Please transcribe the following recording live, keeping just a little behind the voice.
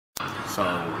So 1,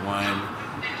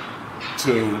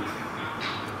 2,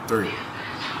 3.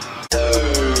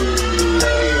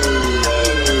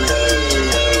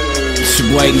 It's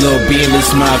your boy Lil B in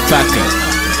this motherfucker.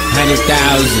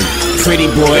 100,000 pretty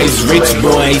boys, rich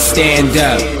boys, stand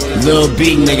up. Lil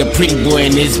B, nigga, pretty boy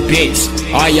in this bitch.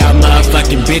 All y'all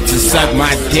motherfucking bitches suck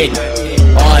my dick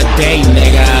all day,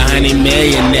 nigga. 100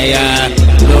 million, nigga.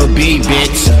 Lil B,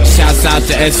 bitch. Shouts out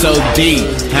to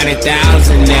SOD.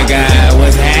 100,000, nigga.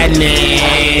 What's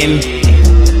happening?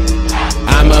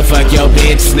 I'ma fuck your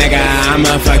bitch, nigga.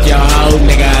 I'ma fuck your hoe,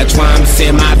 nigga. Twums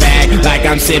in my bag like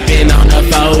I'm sipping on a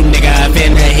phone, nigga.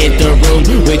 Finna hit the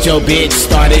room with your bitch,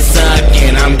 started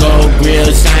sucking. I'm gold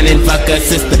grill shining, fuck a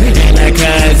sister and a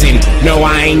cousin. No,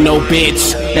 I ain't no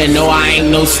bitch, and no, I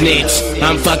ain't no snitch.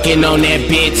 I'm fucking on that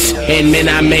bitch, and then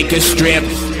I make a strip.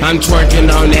 I'm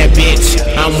twerking on that bitch,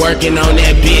 I'm working on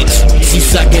that bitch. She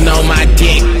sucking on my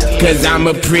dick, cause I'm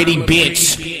a pretty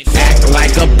bitch. Act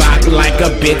like a bop, like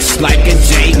a bitch, like a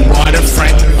J.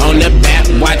 Waterfront on the back,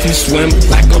 watch me swim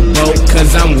like a boat,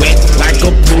 cause I'm wet like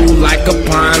a pool, like a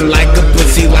pond, like a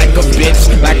pussy, like a bitch,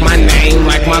 like my name,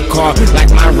 like my car, like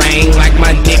my rain, like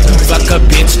my dick. Fuck a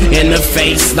bitch in the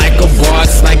face, like a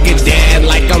boss, like a dad,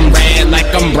 like I'm rad, like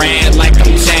I'm Brad, like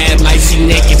I'm Chad, like she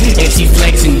naked and she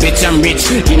flexing, bitch I'm rich,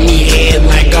 give me head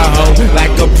like a hoe,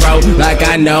 like a pro, like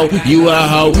I know you a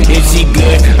hoe. If she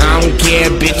good, I don't care,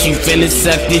 bitch, you finna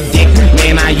suck the dick.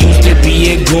 Man, I used to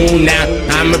be a goon, now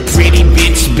I'm a pretty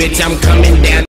bitch, I'm coming down.